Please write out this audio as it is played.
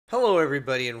Hello,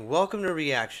 everybody, and welcome to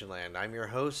ReactionLand. I'm your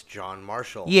host, John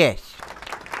Marshall. Yes.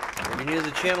 If you're new to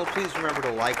the channel, please remember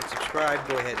to like and subscribe.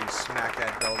 Go ahead and smack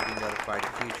that bell to be notified of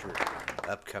future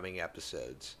upcoming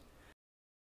episodes.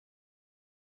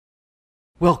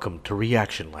 Welcome to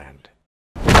ReactionLand.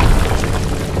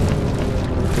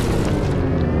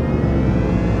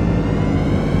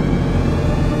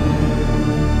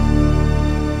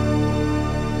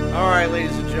 Alright,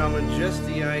 ladies and gentlemen, just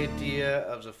the idea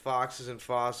of the Foxes and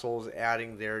Fossils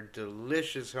adding their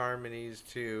delicious harmonies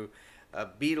to a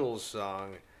Beatles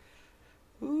song.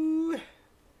 Ooh,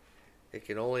 it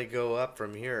can only go up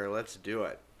from here. Let's do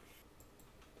it.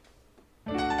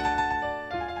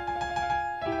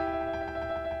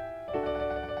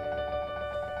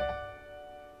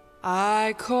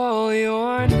 I call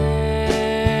your name,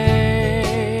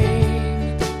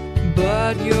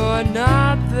 but you're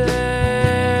not there.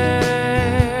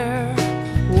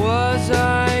 Was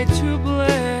I to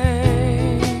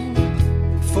blame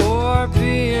for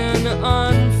being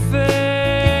unfair?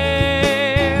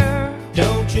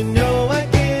 Don't you know I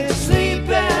can't sleep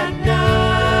at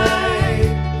night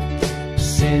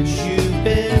since you've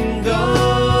been gone?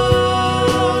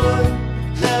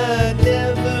 I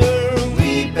never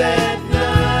weep at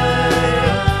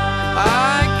night.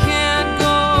 I can't go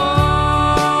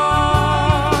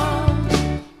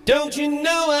on. Don't you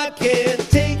know I can't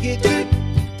take it?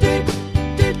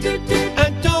 I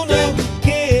don't know who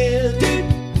can.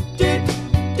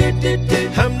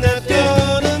 I'm not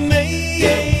gonna make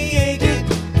it.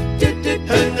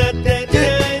 I'm not that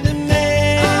kind of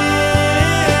man.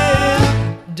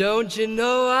 Don't you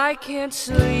know I can't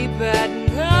sleep at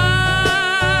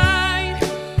night?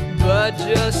 But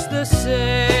just the same,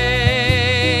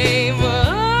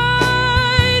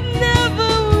 I'd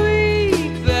never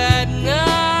weep at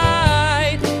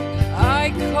night.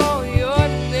 I call your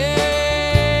name.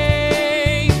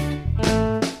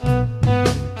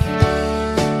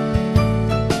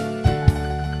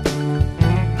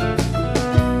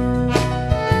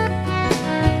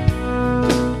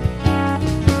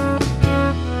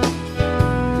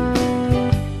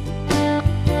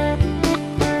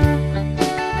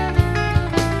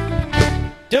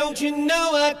 Don't you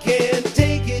know I can't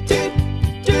take it?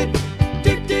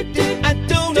 I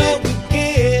don't know who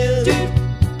can.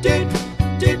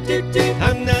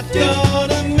 I'm not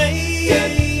gonna make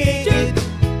it.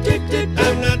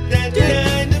 I'm not that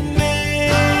kind of man.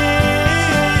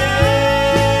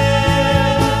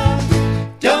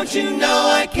 Don't you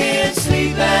know I can't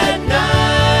sleep at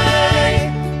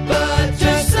night? But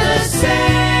just the same,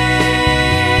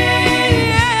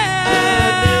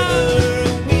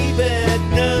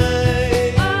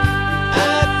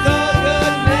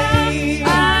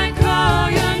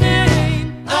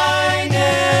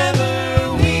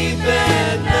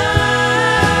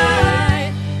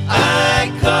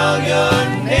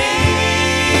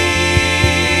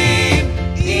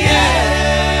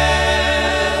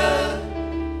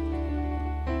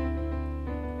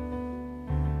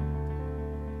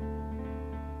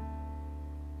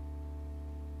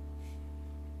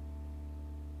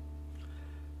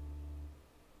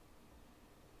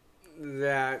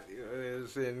 That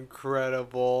is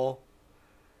incredible.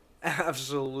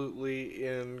 Absolutely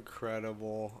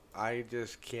incredible. I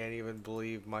just can't even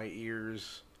believe my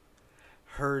ears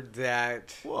heard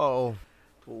that. Whoa.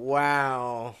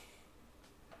 Wow.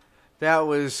 That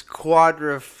was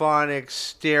quadraphonic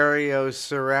stereo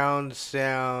surround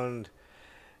sound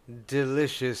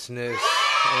deliciousness.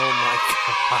 Oh my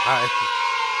God.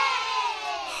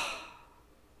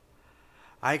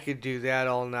 I could do that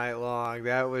all night long.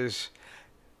 That was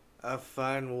a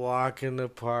fun walk in the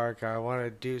park. I want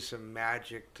to do some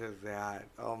magic to that.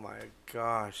 Oh my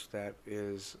gosh, that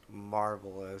is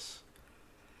marvelous.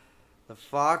 The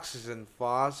Foxes and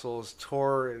Fossils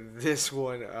tore this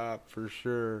one up for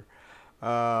sure.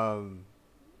 God,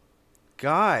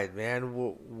 man,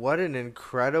 what an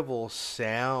incredible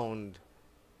sound.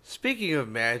 Speaking of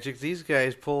magic, these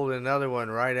guys pulled another one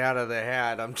right out of the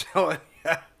hat, I'm telling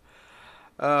you.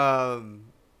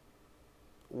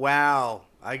 Wow,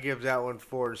 I give that one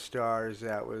 4 stars.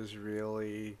 That was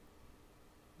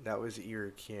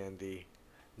ear candy.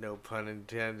 No pun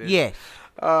intended. Yes.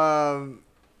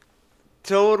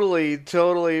 Totally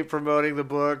promoting the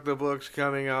book. The book's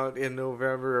coming out in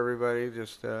November, everybody.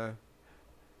 Just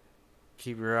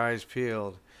keep your eyes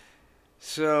peeled.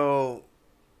 So,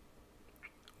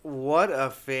 what a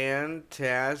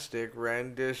fantastic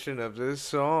rendition of this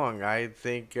song. I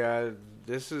think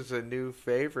this is a new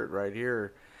favorite right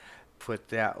here. Put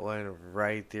that one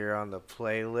right there on the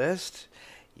playlist.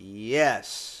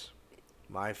 Yes,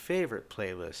 my favorite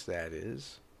playlist, that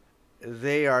is.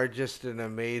 they are just an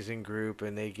amazing group,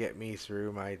 and they get me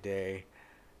through my day.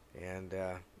 And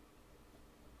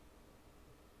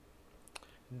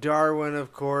Darwin,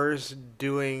 of course,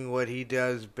 doing what he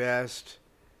does best,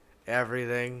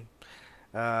 everything.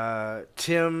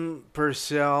 Tim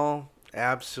Purcell,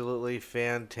 absolutely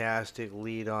fantastic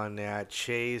lead on that.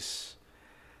 Chase,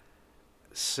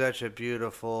 such a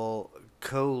beautiful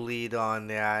co-lead on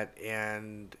that.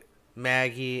 And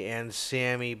Maggie and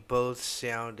Sammy both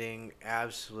sounding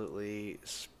absolutely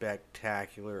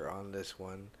spectacular on this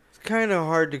one. It's kind of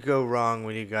hard to go wrong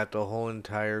when you got the whole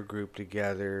entire group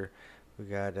together. We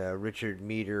got Richard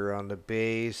Meter on the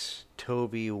bass,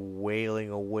 Toby wailing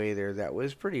away there. That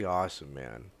was pretty awesome,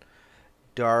 man.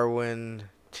 Darwin,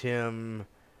 Tim,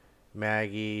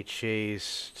 Maggie,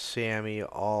 Chase, Sammy,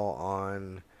 all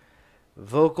on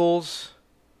vocals.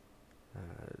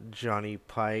 Johnny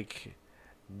Pike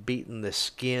beating the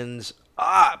Skins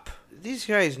up. These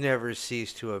guys never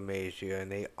cease to amaze you,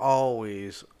 and they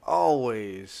always,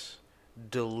 always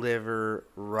deliver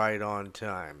right on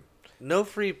time. No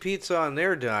free pizza on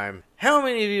their dime. How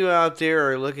many of you out there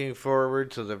are looking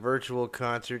forward to the virtual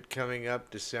concert coming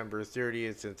up December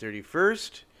 30th and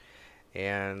 31st?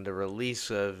 And the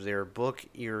release of their book,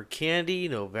 Ear Candy,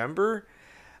 November.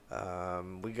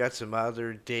 We got some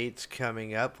other dates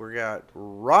coming up. We got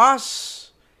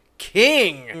Ross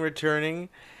King returning,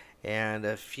 and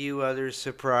a few other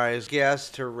surprise guests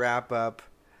to wrap up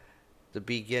the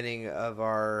beginning of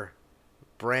our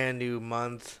brand new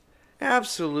month.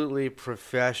 Absolutely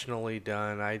professionally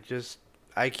done.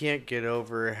 I can't get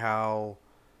over how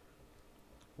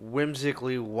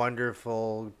whimsically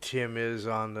wonderful Tim is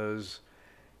on those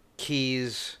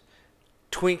keys,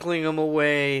 twinkling them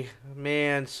away.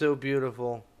 Man, so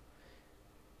beautiful.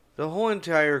 The whole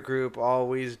entire group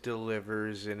always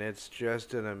delivers, and it's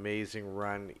just an amazing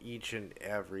run each and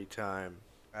every time.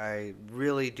 I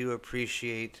really do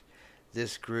appreciate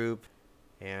this group,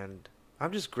 and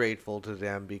I'm just grateful to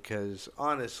them because,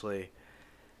 honestly,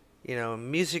 you know,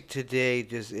 music today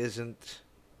just isn't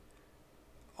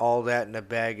all that in a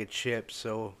bag of chips,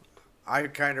 so I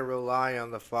kind of rely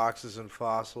on the Foxes and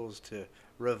Fossils to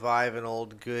revive an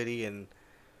old goodie and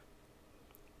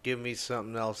give me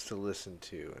something else to listen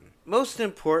to. And most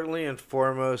importantly and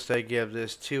foremost, I give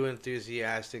this 2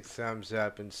 enthusiastic thumbs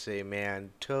up and say, man,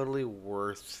 totally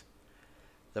worth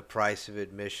the price of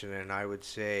admission. And I would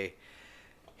say,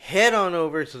 head on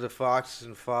over to the Foxes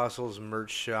and Fossils merch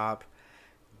shop,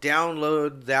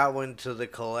 download that one to the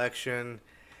collection.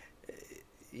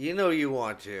 You know you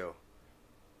want to.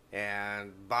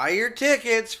 And buy your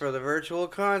tickets for the virtual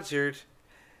concert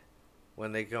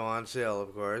when they go on sale,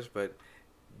 of course, but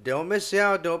don't miss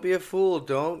out. Don't be a fool.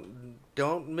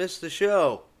 Don't miss the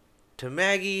show. To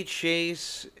Maggie,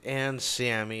 Chase, and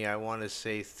Sammy, I want to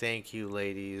say thank you,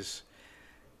 ladies.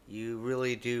 You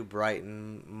really do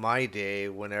brighten my day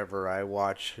whenever I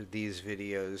watch these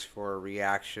videos for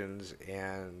reactions,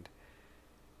 and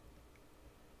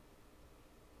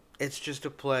it's just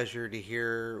a pleasure to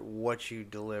hear what you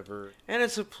deliver. And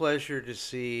it's a pleasure to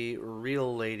see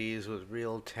real ladies with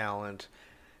real talent,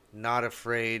 not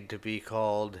afraid to be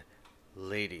called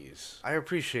ladies. I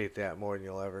appreciate that more than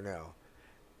you'll ever know.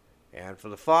 And for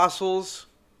the Fossils,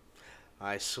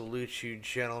 I salute you,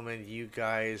 gentlemen. You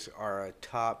guys are a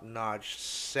top-notch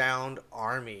sound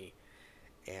army.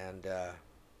 And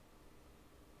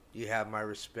you have my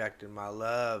respect and my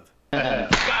love.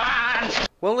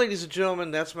 Well, ladies and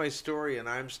gentlemen, that's my story, and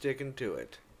I'm sticking to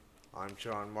it. I'm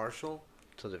John Marshall.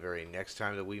 Till the very next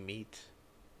time that we meet,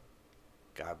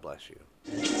 God bless you.